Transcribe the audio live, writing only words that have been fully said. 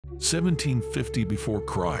1750 before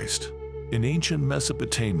Christ. In ancient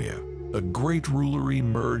Mesopotamia, a great ruler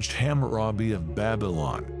emerged, Hammurabi of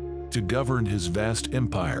Babylon. To govern his vast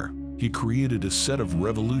empire, he created a set of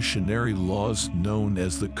revolutionary laws known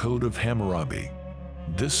as the Code of Hammurabi.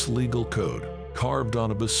 This legal code, carved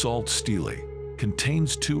on a basalt stele,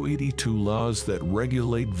 contains 282 laws that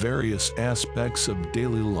regulate various aspects of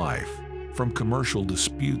daily life, from commercial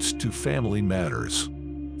disputes to family matters.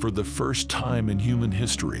 For the first time in human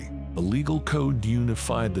history, a legal code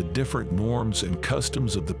unified the different norms and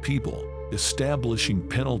customs of the people, establishing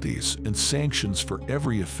penalties and sanctions for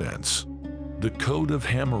every offense. The Code of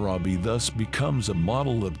Hammurabi thus becomes a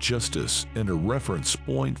model of justice and a reference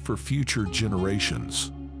point for future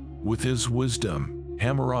generations. With his wisdom,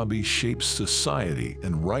 Hammurabi shapes society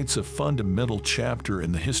and writes a fundamental chapter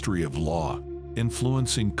in the history of law,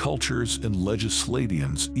 influencing cultures and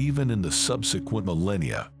legislations even in the subsequent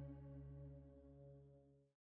millennia.